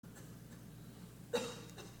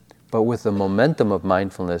But with the momentum of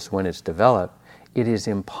mindfulness, when it's developed, it is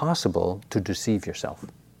impossible to deceive yourself.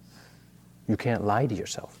 You can't lie to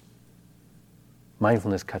yourself.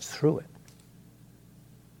 Mindfulness cuts through it.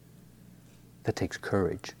 That takes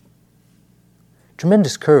courage.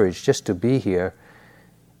 Tremendous courage just to be here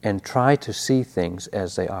and try to see things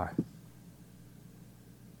as they are.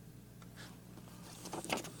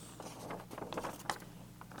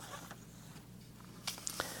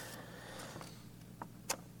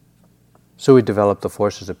 So we develop the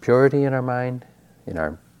forces of purity in our mind, in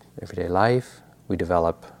our everyday life. We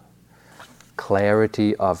develop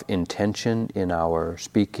clarity of intention in our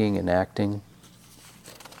speaking and acting.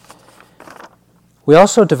 We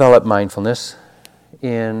also develop mindfulness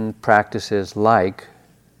in practices like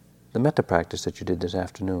the metta practice that you did this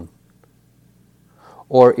afternoon,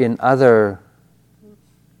 or in other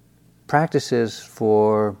practices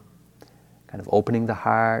for kind of opening the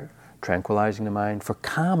heart, tranquilizing the mind, for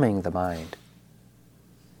calming the mind.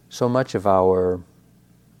 So much of our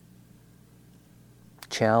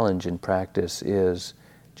challenge in practice is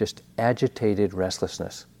just agitated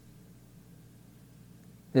restlessness.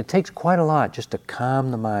 It takes quite a lot just to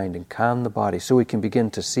calm the mind and calm the body so we can begin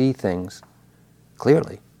to see things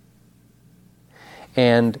clearly.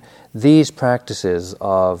 And these practices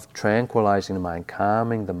of tranquilizing the mind,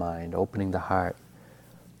 calming the mind, opening the heart,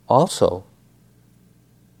 also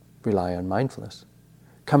rely on mindfulness.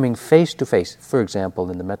 Coming face to face, for example,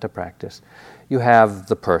 in the metta practice, you have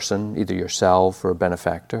the person, either yourself or a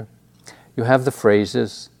benefactor. You have the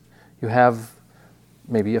phrases. You have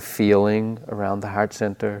maybe a feeling around the heart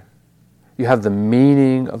center. You have the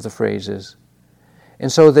meaning of the phrases. And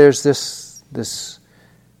so there's this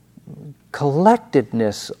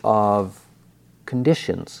collectedness of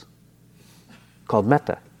conditions called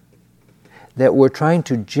metta that we're trying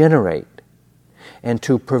to generate and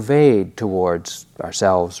to pervade towards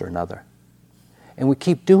ourselves or another. And we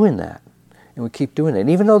keep doing that. And we keep doing it. And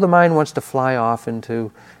even though the mind wants to fly off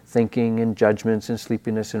into thinking and judgments and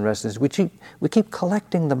sleepiness and restlessness, we keep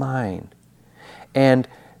collecting the mind. And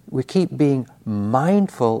we keep being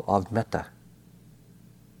mindful of metta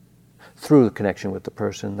through the connection with the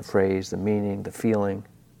person, the phrase, the meaning, the feeling.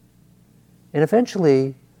 And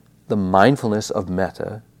eventually, the mindfulness of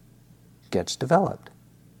metta gets developed.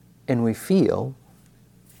 And we feel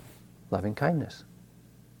loving kindness.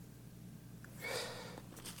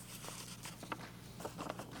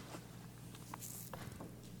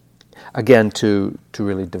 Again, to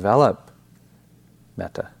really develop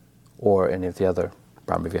metta, or any of the other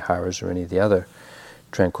Brahmaviharas or any of the other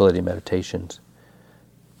tranquility meditations,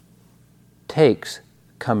 takes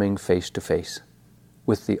coming face to face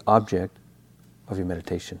with the object of your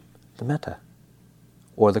meditation, the metta,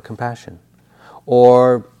 or the compassion.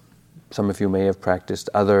 Or some of you may have practiced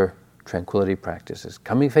other tranquility practices,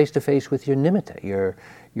 coming face to face with your nimitta,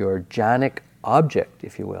 your jhanic object,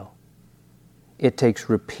 if you will. It takes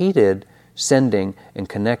repeated sending and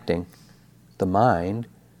connecting the mind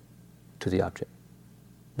to the object.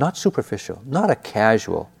 Not superficial, not a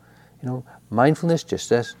casual. Mindfulness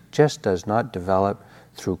just does not develop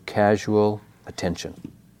through casual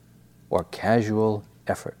attention or casual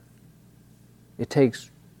effort. It takes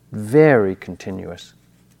very continuous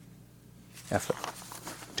effort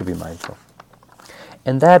to be mindful.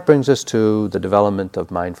 And that brings us to the development of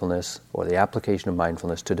mindfulness, or the application of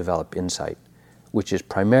mindfulness to develop insight, which is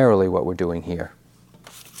primarily what we're doing here.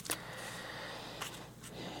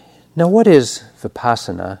 Now, what does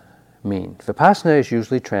vipassana mean? Vipassana is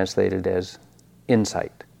usually translated as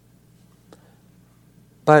insight.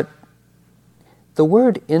 But the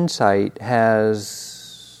word insight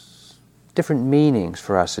has different meanings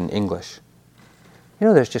for us in English.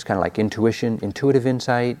 There's just kind of like intuition, intuitive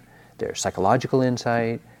insight, there's psychological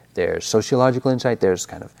insight, there's sociological insight, there's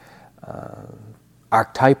kind of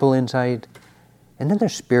archetypal insight, and then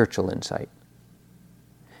there's spiritual insight.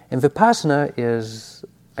 And vipassana is,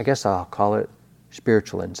 I guess I'll call it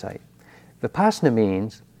spiritual insight. Vipassana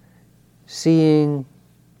means seeing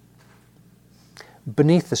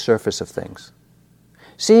beneath the surface of things,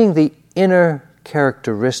 seeing the inner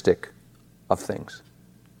characteristic of things.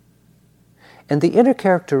 And the inner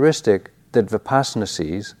characteristic that vipassana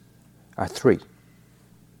sees are three.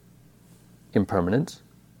 Impermanence,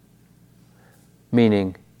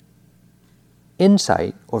 meaning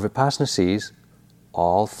insight, or vipassana sees,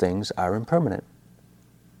 all things are impermanent.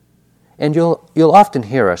 And you'll often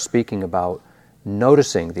hear us speaking about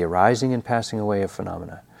noticing the arising and passing away of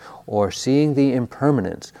phenomena, or seeing the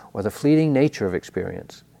impermanence or the fleeting nature of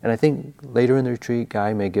experience. And I think later in the retreat,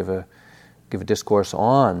 Guy may give a discourse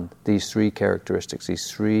on these three characteristics,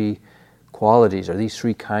 these three qualities, or these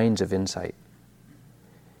three kinds of insight.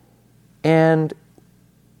 and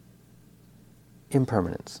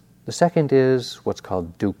impermanence. The second is what's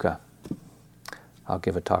called dukkha. I'll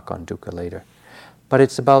give a talk on dukkha later. But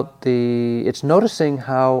it's noticing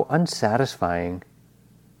how unsatisfying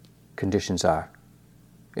conditions are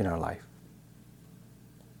in our life.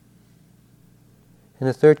 And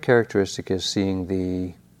the third characteristic is seeing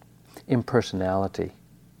the impersonality,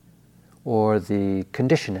 or the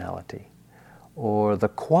conditionality, or the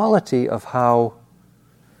quality of how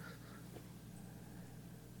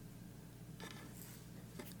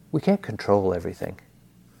we can't control everything.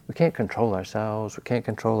 We can't control ourselves, we can't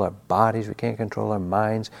control our bodies, we can't control our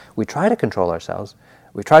minds. We try to control ourselves,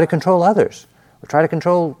 we try to control others, we try to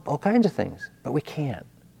control all kinds of things, but we can't.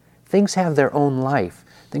 Things have their own life,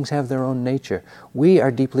 things have their own nature. We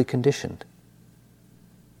are deeply conditioned.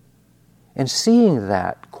 And seeing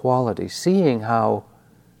that quality, seeing how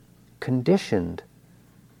conditioned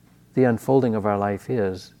the unfolding of our life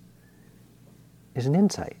is an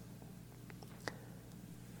insight.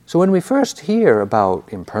 So when we first hear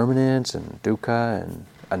about impermanence and dukkha and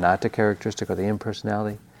anatta characteristic, or the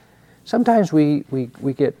impersonality, sometimes we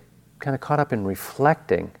get kind of caught up in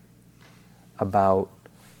reflecting about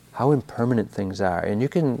how impermanent things are. And you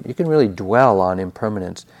can really dwell on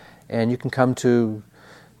impermanence, and you can come to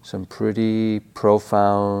some pretty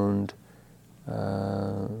profound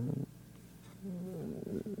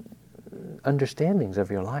understandings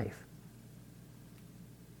of your life.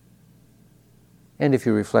 And if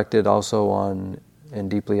you reflected also on and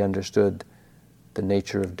deeply understood the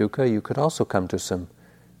nature of dukkha, you could also come to some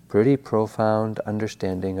pretty profound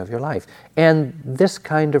understanding of your life. And this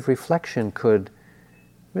kind of reflection could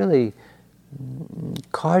really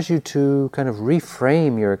cause you to kind of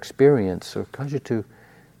reframe your experience, or cause you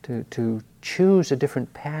to choose a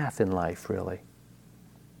different path in life, really.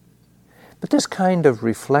 But this kind of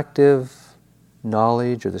reflective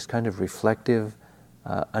knowledge, or this kind of reflective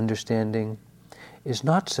understanding, is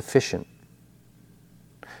not sufficient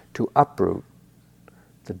to uproot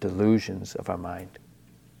the delusions of our mind.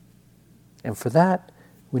 And for that,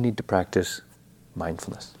 we need to practice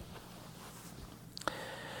mindfulness.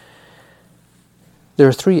 There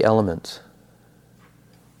are 3 elements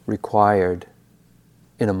required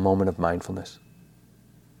in a moment of mindfulness.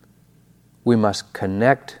 We must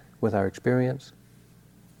connect with our experience,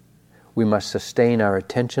 we must sustain our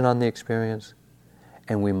attention on the experience,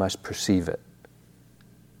 and we must perceive it.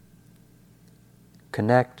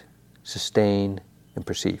 Connect, sustain, and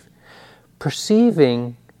perceive.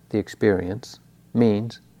 Perceiving the experience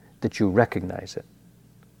means that you recognize it.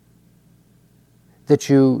 That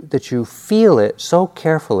you feel it so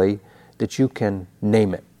carefully that you can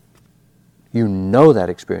name it. You know that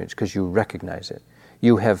experience because you recognize it.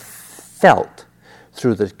 You have felt,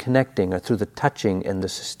 through the connecting or through the touching and the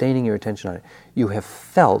sustaining your attention on it, you have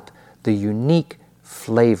felt the unique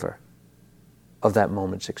flavor of that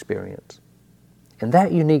moment's experience. And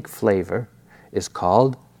that unique flavor is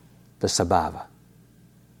called the sabhava.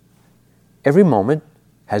 Every moment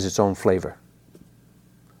has its own flavor.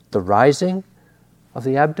 The rising of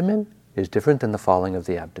the abdomen is different than the falling of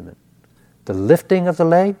the abdomen. The lifting of the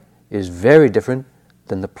leg is very different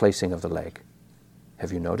than the placing of the leg.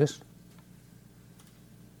 Have you noticed?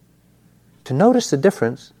 To notice the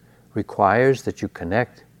difference requires that you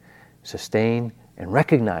connect, sustain, and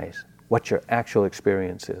recognize what your actual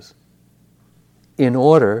experience is, in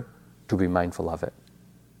order to be mindful of it.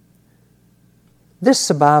 This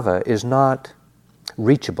sabhava is not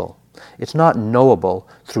reachable. It's not knowable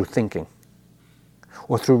through thinking,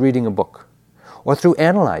 or through reading a book, or through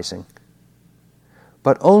analyzing,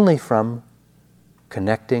 but only from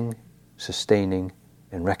connecting, sustaining,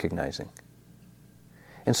 and recognizing.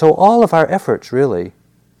 And so all of our efforts, really,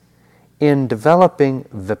 in developing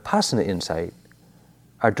vipassana insight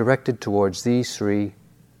are directed towards these 3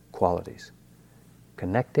 qualities: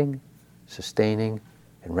 connecting, sustaining,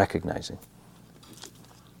 and recognizing.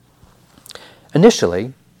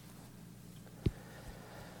 Initially,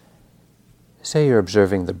 say you're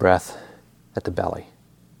observing the breath at the belly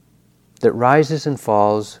that rises and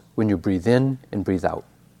falls when you breathe in and breathe out.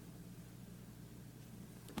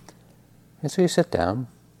 And so you sit down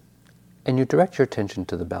and you direct your attention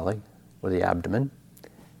to the belly or the abdomen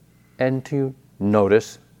and to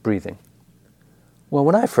notice breathing. Well,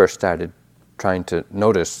 when I first started trying to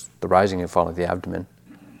notice the rising and falling of the abdomen,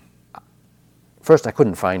 first I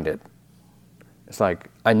couldn't find it. It's like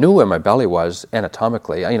I knew where my belly was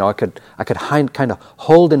anatomically. I could kind of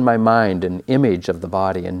hold in my mind an image of the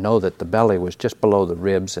body and know that the belly was just below the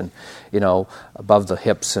ribs and above the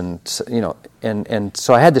hips, and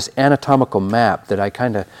so I had this anatomical map that I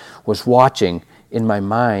kind of was watching in my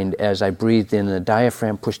mind as I breathed in, and the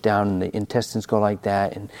diaphragm pushed down, and the intestines go like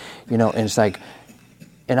that, and and it's like,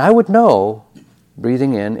 and I would know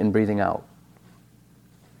breathing in and breathing out.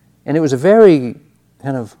 And it was a very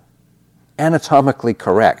kind of anatomically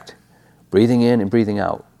correct, breathing in and breathing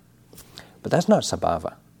out. But that's not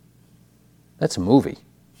sabhava. That's a movie.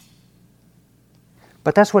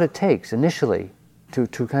 But that's what it takes initially to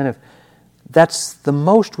kind of, that's the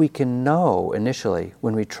most we can know initially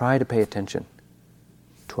when we try to pay attention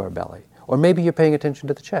to our belly. Or maybe you're paying attention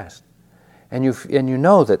to the chest. And you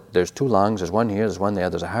know that there's two lungs, there's one here, there's one there,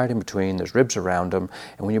 there's a heart in between, there's ribs around them.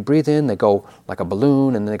 And when you breathe in, they go like a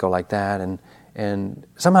balloon, and then they go like that. And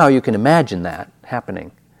somehow you can imagine that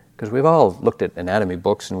happening. Because we've all looked at anatomy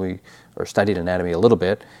books or studied anatomy a little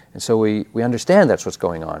bit, and so we understand that's what's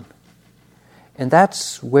going on. And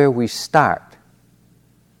that's where we start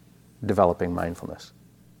developing mindfulness.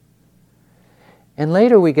 And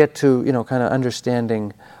later we get to, kind of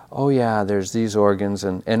understanding, oh yeah, there's these organs,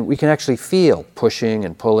 and we can actually feel pushing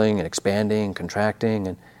and pulling and expanding and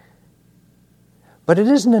contracting. But it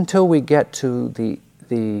isn't until we get to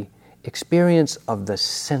the experience of the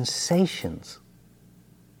sensations,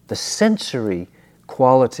 the sensory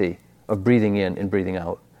quality of breathing in and breathing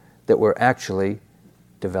out, that we're actually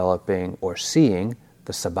developing or seeing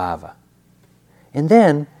the sabhava. And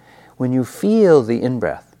then, when you feel the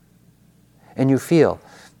in-breath, and you feel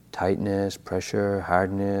tightness, pressure,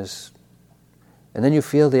 hardness, and then you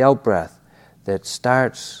feel the out-breath that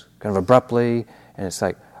starts kind of abruptly, and it's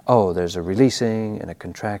like, oh, there's a releasing and a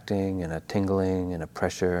contracting and a tingling and a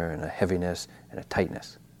pressure and a heaviness and a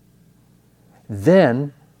tightness.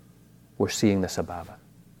 Then we're seeing the sabhava.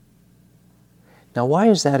 Now, why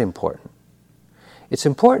is that important? It's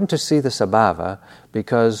important to see the sabhava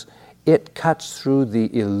because it cuts through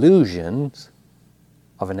the illusions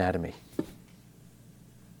of anatomy.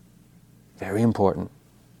 Very important.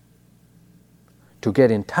 To get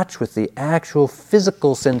in touch with the actual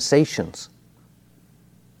physical sensations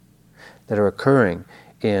that are occurring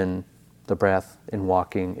in the breath, in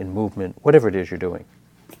walking, in movement, whatever it is you're doing.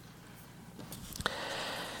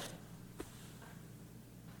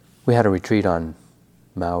 We had a retreat on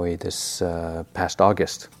Maui this past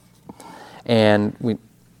August, and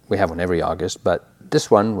we have one every August, but this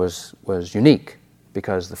one was unique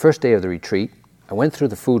because the first day of the retreat, I went through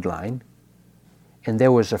the food line, and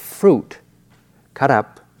there was a fruit cut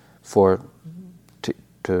up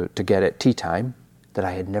to get at tea time that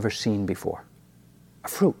I had never seen before. A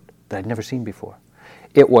fruit that I'd never seen before.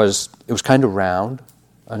 It was kind of round,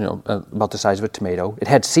 about the size of a tomato. It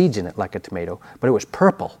had seeds in it like a tomato, but it was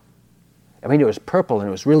purple. I mean, it was purple and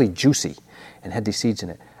it was really juicy and had these seeds in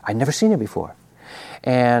it. I'd never seen it before.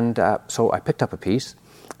 And so I picked up a piece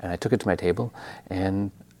and I took it to my table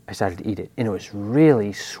and I started to eat it. And it was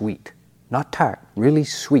really sweet. Not tart, really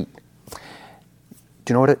sweet.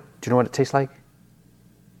 Do you know what it tastes like?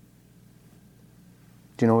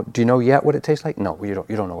 Do you know yet what it tastes like? No, you don't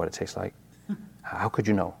know what it tastes like. How could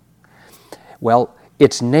you know? Well,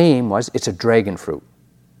 its name it's a dragon fruit.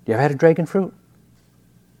 You ever had a dragon fruit?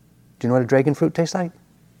 Do you know what a dragon fruit tastes like?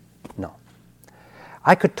 No.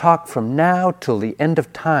 I could talk from now till the end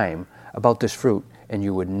of time about this fruit, and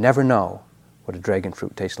you would never know what a dragon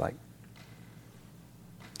fruit tastes like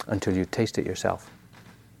until you taste it yourself.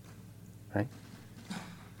 Right?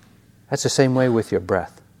 That's the same way with your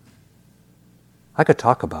breath. I could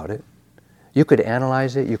talk about it. You could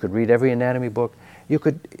analyze it. You could read every anatomy book. You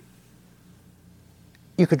could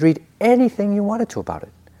read anything you wanted to about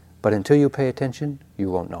it. But until you pay attention, you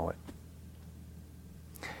won't know it.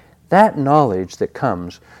 That knowledge that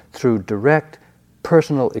comes through direct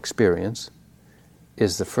personal experience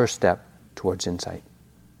is the first step towards insight.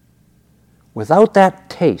 Without that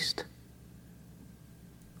taste,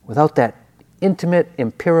 without that intimate,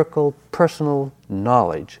 empirical, personal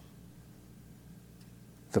knowledge,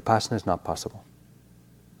 Vipassana is not possible.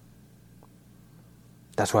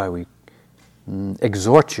 That's why we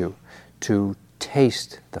exhort you to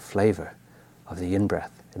taste the flavor of the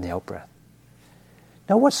in-breath and the out-breath.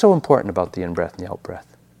 Now, what's so important about the in-breath and the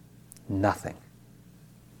out-breath? Nothing.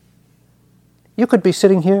 You could be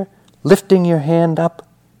sitting here, lifting your hand up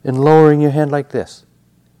and lowering your hand like this,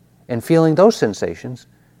 and feeling those sensations,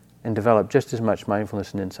 and develop just as much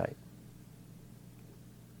mindfulness and insight.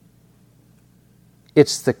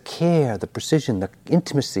 It's the care, the precision, the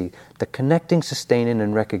intimacy, the connecting, sustaining,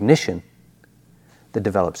 and recognition that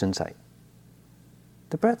develops insight.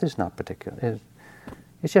 The breath is not particular.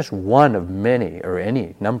 It's just one of many or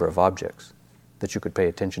any number of objects that you could pay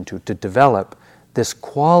attention to develop this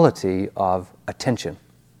quality of attention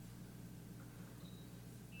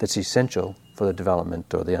that's essential for the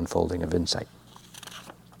development or the unfolding of insight.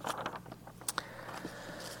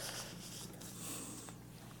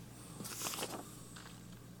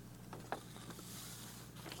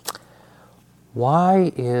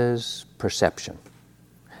 Why is perception,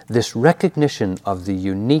 this recognition of the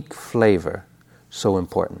unique flavor, so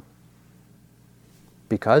important?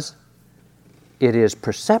 Because it is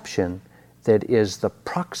perception that is the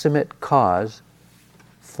proximate cause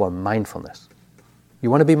for mindfulness. You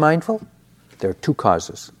want to be mindful? There are two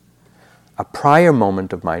causes. A prior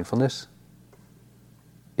moment of mindfulness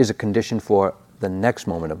is a condition for the next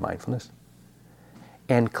moment of mindfulness.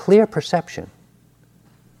 And clear perception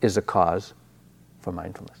is a cause for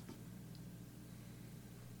mindfulness.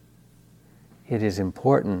 It is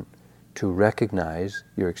important to recognize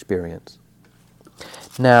your experience.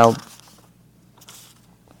 Now,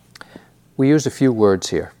 we use a few words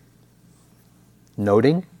here.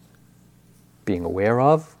 Noting, being aware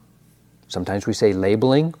of. Sometimes we say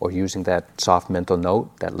labeling, or using that soft mental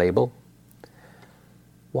note, that label.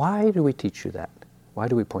 Why do we teach you that? Why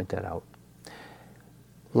do we point that out?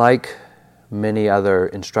 Like many other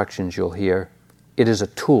instructions you'll hear, it is a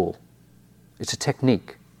tool. It's a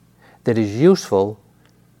technique that is useful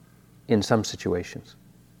in some situations.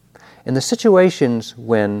 In the situations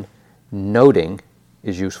when noting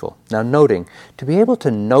is useful. Now, noting, to be able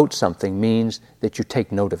to note something means that you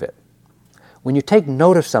take note of it. When you take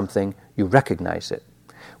note of something, you recognize it.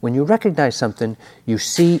 When you recognize something, you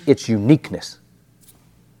see its uniqueness.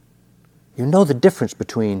 You know the difference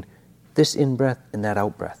between this in-breath and that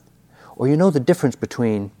out-breath. Or you know the difference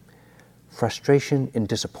between frustration and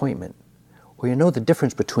disappointment. Or you know the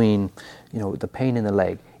difference between, the pain in the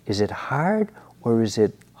leg. Is it hard or is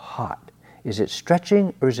it hot? Is it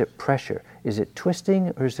stretching or is it pressure? Is it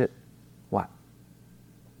twisting or is it what?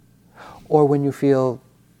 Or when you feel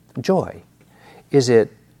joy, is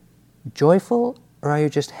it joyful or are you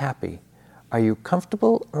just happy? Are you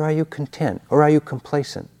comfortable or are you content? Or are you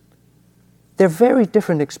complacent? They're very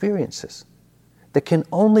different experiences that can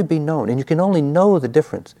only be known, and you can only know the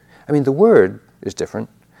difference. I mean, the word is different,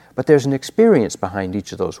 but there's an experience behind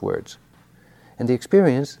each of those words. And the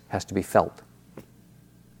experience has to be felt.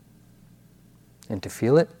 And to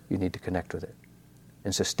feel it, you need to connect with it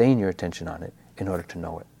and sustain your attention on it in order to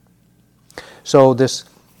know it. So this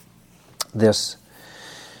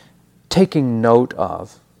taking note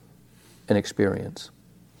of an experience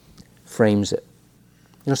frames it.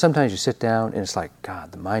 Sometimes you sit down and it's like,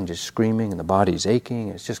 God, the mind is screaming and the body's aching,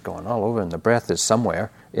 and it's just going all over, and the breath is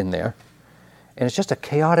somewhere in there. And it's just a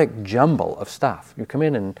chaotic jumble of stuff. You come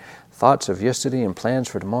in and thoughts of yesterday and plans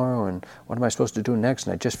for tomorrow and what am I supposed to do next,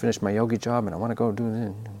 and I just finished my yogi job and I want to go do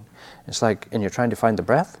this. It's like, and you're trying to find the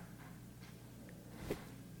breath,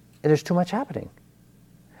 and there's too much happening.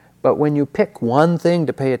 But when you pick one thing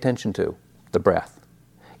to pay attention to, the breath,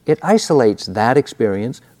 it isolates that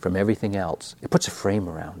experience from everything else. It puts a frame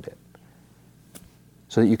around it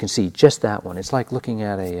so that you can see just that one. It's like looking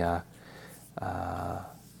at a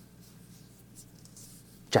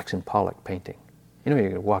Jackson Pollock painting.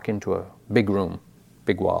 You walk into a big room,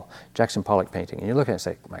 big wall, Jackson Pollock painting, and you look at it and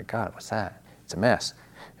say, my God, what's that? It's a mess.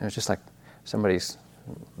 It's just like somebody's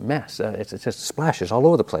mess. It just splashes all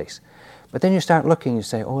over the place. But then you start looking, you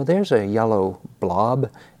say, oh, there's a yellow blob,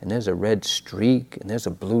 and there's a red streak, and there's a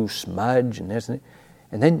blue smudge, and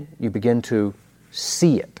then you begin to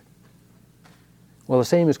see it. Well, the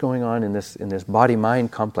same is going on in this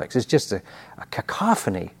body-mind complex. It's just a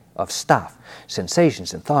cacophony of stuff,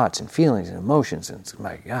 sensations and thoughts and feelings and emotions, and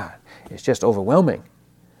my God, it's just overwhelming.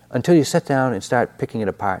 Until you sit down and start picking it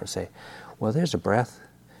apart and say, well, there's a breath,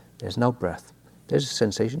 there's no breath, there's a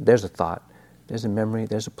sensation, there's a thought, there's a memory,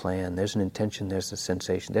 there's a plan, there's an intention, there's a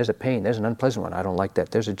sensation, there's a pain, there's an unpleasant one, I don't like that,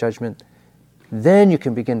 there's a judgment. Then you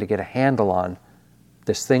can begin to get a handle on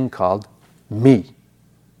this thing called me.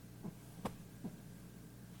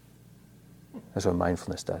 That's what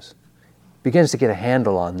mindfulness does. Begins to get a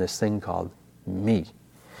handle on this thing called me.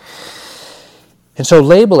 And so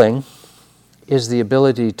labeling is the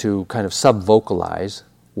ability to kind of sub-vocalize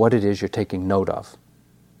what it is you're taking note of.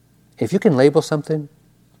 If you can label something,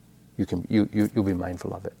 you'll be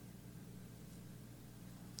mindful of it.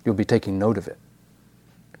 You'll be taking note of it.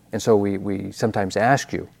 And so we sometimes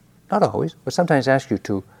ask you, not always, but sometimes ask you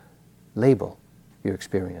to label your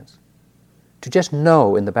experience. To just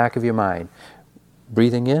know in the back of your mind,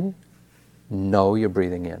 breathing in, know you're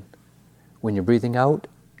breathing in. When you're breathing out,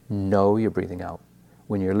 know you're breathing out.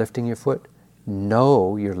 When you're lifting your foot,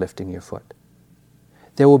 know you're lifting your foot.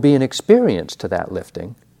 There will be an experience to that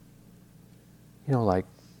lifting, like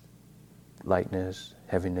lightness,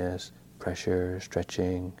 heaviness, pressure,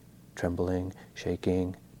 stretching, trembling,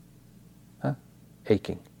 shaking,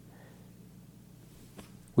 aching.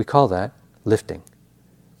 We call that lifting.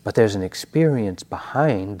 But there's an experience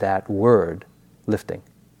behind that word, lifting.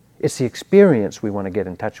 It's the experience we want to get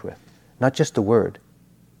in touch with, not just the word.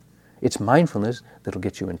 It's mindfulness that'll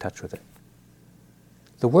get you in touch with it.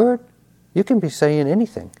 The word, you can be saying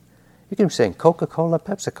anything. You can be saying Coca-Cola,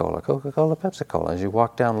 Pepsi-Cola, Coca-Cola, Pepsi-Cola as you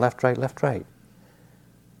walk down left, right, left, right.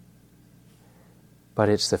 But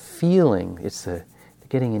it's the feeling, it's the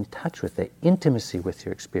getting in touch with, the intimacy with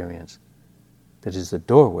your experience that is the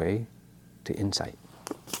doorway to insight.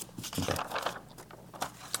 Okay.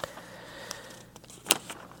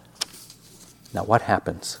 Now what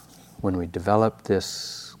happens when we develop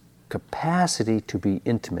this capacity to be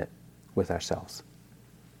intimate with ourselves,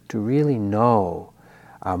 to really know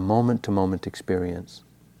our moment-to-moment experience?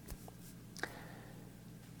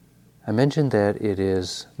 I mentioned that it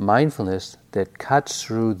is mindfulness that cuts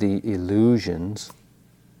through the illusions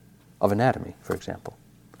of anatomy, for example.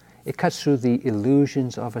 It cuts through the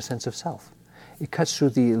illusions of a sense of self. It cuts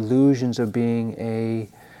through the illusions of being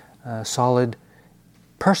a solid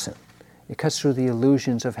person. It cuts through the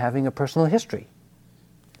illusions of having a personal history.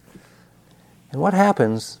 And what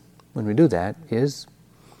happens when we do that is,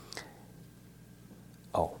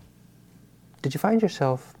 did you find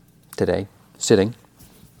yourself today sitting,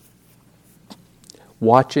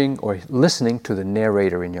 watching or listening to the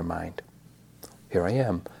narrator in your mind? Here I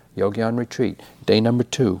am, yogi on retreat, day number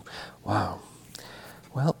 2. Wow.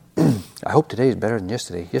 Well, I hope today is better than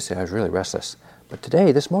yesterday. Yesterday I was really restless. But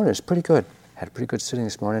today, this morning, is pretty good. Had a pretty good sitting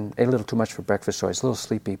this morning. Ate a little too much for breakfast, so I was a little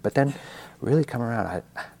sleepy. But then, really come around. I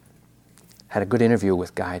had a good interview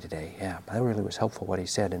with Guy today. Yeah, that really was helpful, what he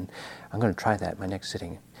said. And I'm going to try that in my next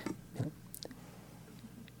sitting.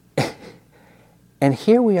 And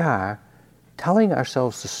here we are, telling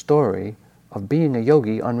ourselves the story of being a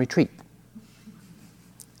yogi on retreat.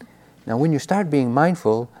 Now, when you start being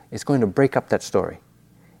mindful, it's going to break up that story.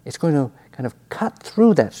 It's going to kind of cut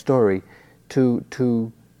through that story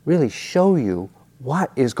to really show you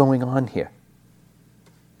what is going on here.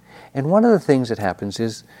 And one of the things that happens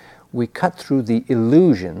is we cut through the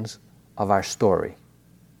illusions of our story.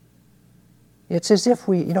 It's as if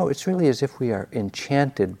it's really as if we are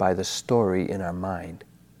enchanted by the story in our mind.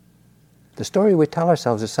 The story we tell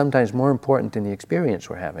ourselves is sometimes more important than the experience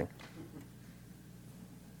we're having.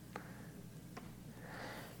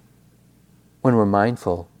 When we're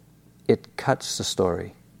mindful, it cuts the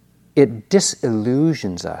story. It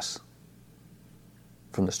disillusions us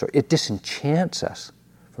from the story. It disenchants us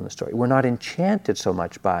from the story. We're not enchanted so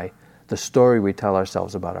much by the story we tell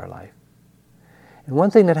ourselves about our life. And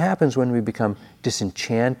one thing that happens when we become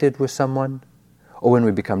disenchanted with someone, or when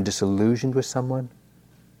we become disillusioned with someone,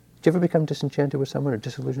 did you ever become disenchanted with someone or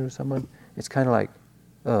disillusioned with someone? It's kind of like,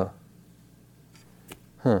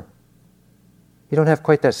 you don't have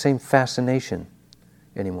quite that same fascination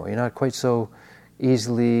anymore. You're not quite so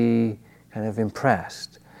easily kind of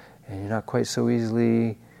impressed, and you're not quite so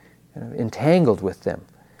easily entangled with them.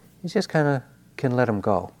 You just kind of can let them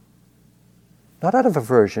go. Not out of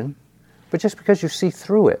aversion, but just because you see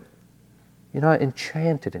through it. You're not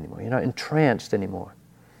enchanted anymore. You're not entranced anymore.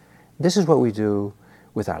 This is what we do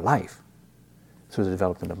with our life through the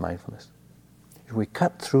development of mindfulness. We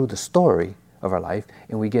cut through the story of our life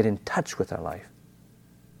and we get in touch with our life.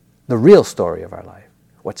 The real story of our life.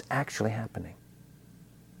 What's actually happening.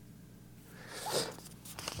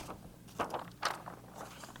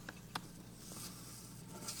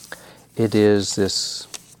 It is this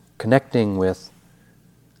connecting with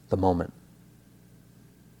the moment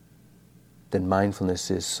that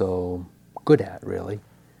mindfulness is so good at, really,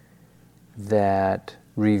 that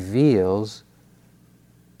reveals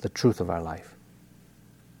the truth of our life.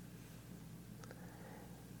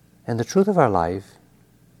 And the truth of our life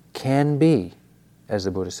can be, as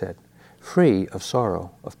the Buddha said, free of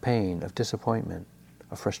sorrow, of pain, of disappointment,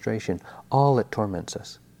 of frustration, all that torments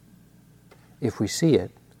us, if we see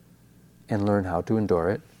it and learn how to endure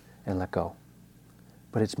it and let go.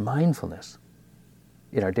 But it's mindfulness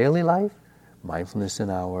in our daily life, mindfulness in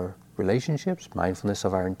our relationships, mindfulness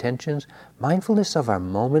of our intentions, mindfulness of our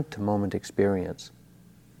moment-to-moment experience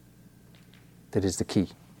that is the key.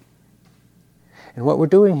 And what we're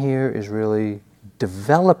doing here is really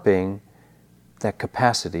developing that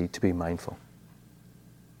capacity to be mindful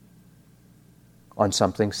on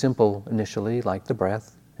something simple initially, like the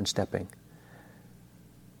breath and stepping.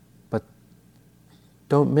 But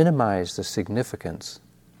don't minimize the significance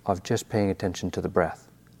of just paying attention to the breath,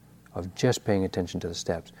 of just paying attention to the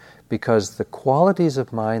steps, because the qualities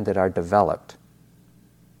of mind that are developed,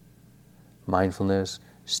 mindfulness,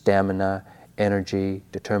 stamina, energy,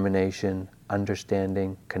 determination,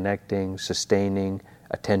 understanding, connecting, sustaining,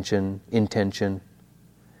 attention, intention,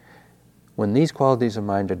 when these qualities of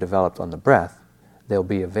mind are developed on the breath, they'll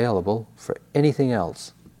be available for anything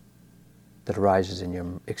else that arises in your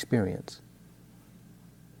experience.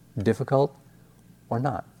 Difficult or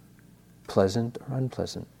not, pleasant or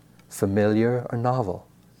unpleasant, familiar or novel,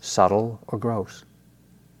 subtle or gross.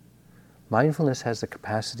 Mindfulness has the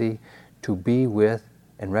capacity to be with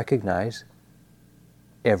and recognize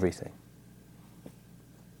everything.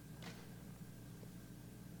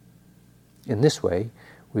 In this way,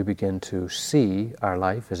 we begin to see our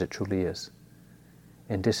life as it truly is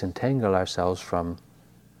and disentangle ourselves from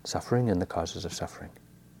suffering and the causes of suffering.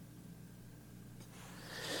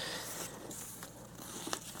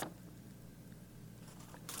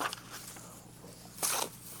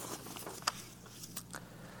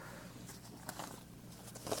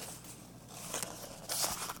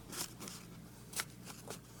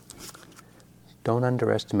 Don't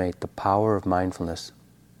underestimate the power of mindfulness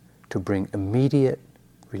to bring immediate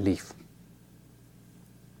relief.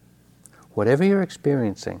 Whatever you're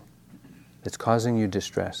experiencing that's causing you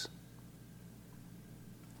distress,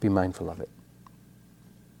 be mindful of it.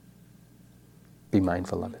 Be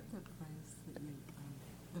mindful of it.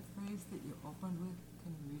 The phrase that you opened with,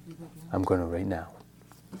 can you read it again? I'm going to right now.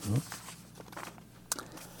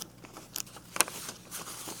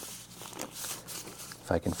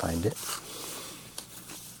 If I can find it.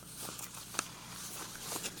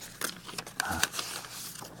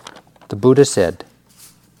 The Buddha said,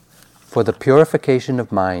 "For the purification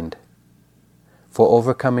of mind, for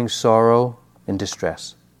overcoming sorrow and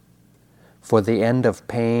distress, for the end of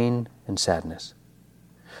pain and sadness,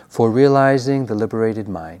 for realizing the liberated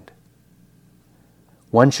mind,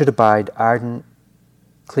 one should abide ardent,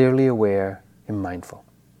 clearly aware, and mindful."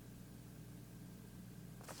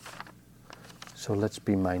 So let's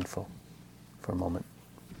be mindful for a moment.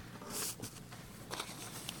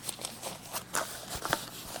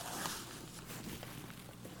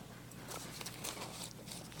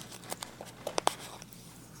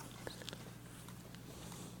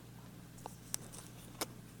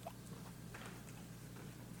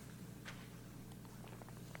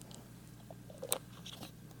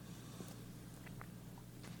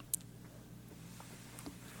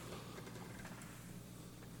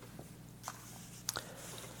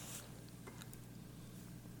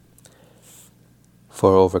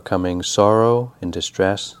 For overcoming sorrow and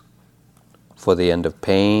distress, for the end of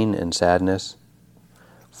pain and sadness,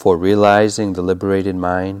 for realizing the liberated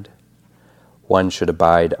mind, one should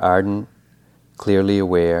abide ardent, clearly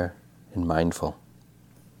aware, and mindful.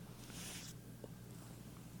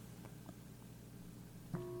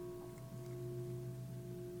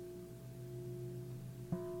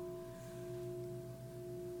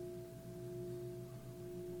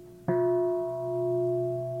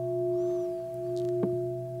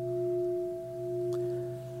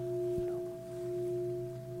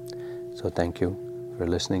 So thank you for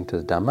listening to the Dhamma.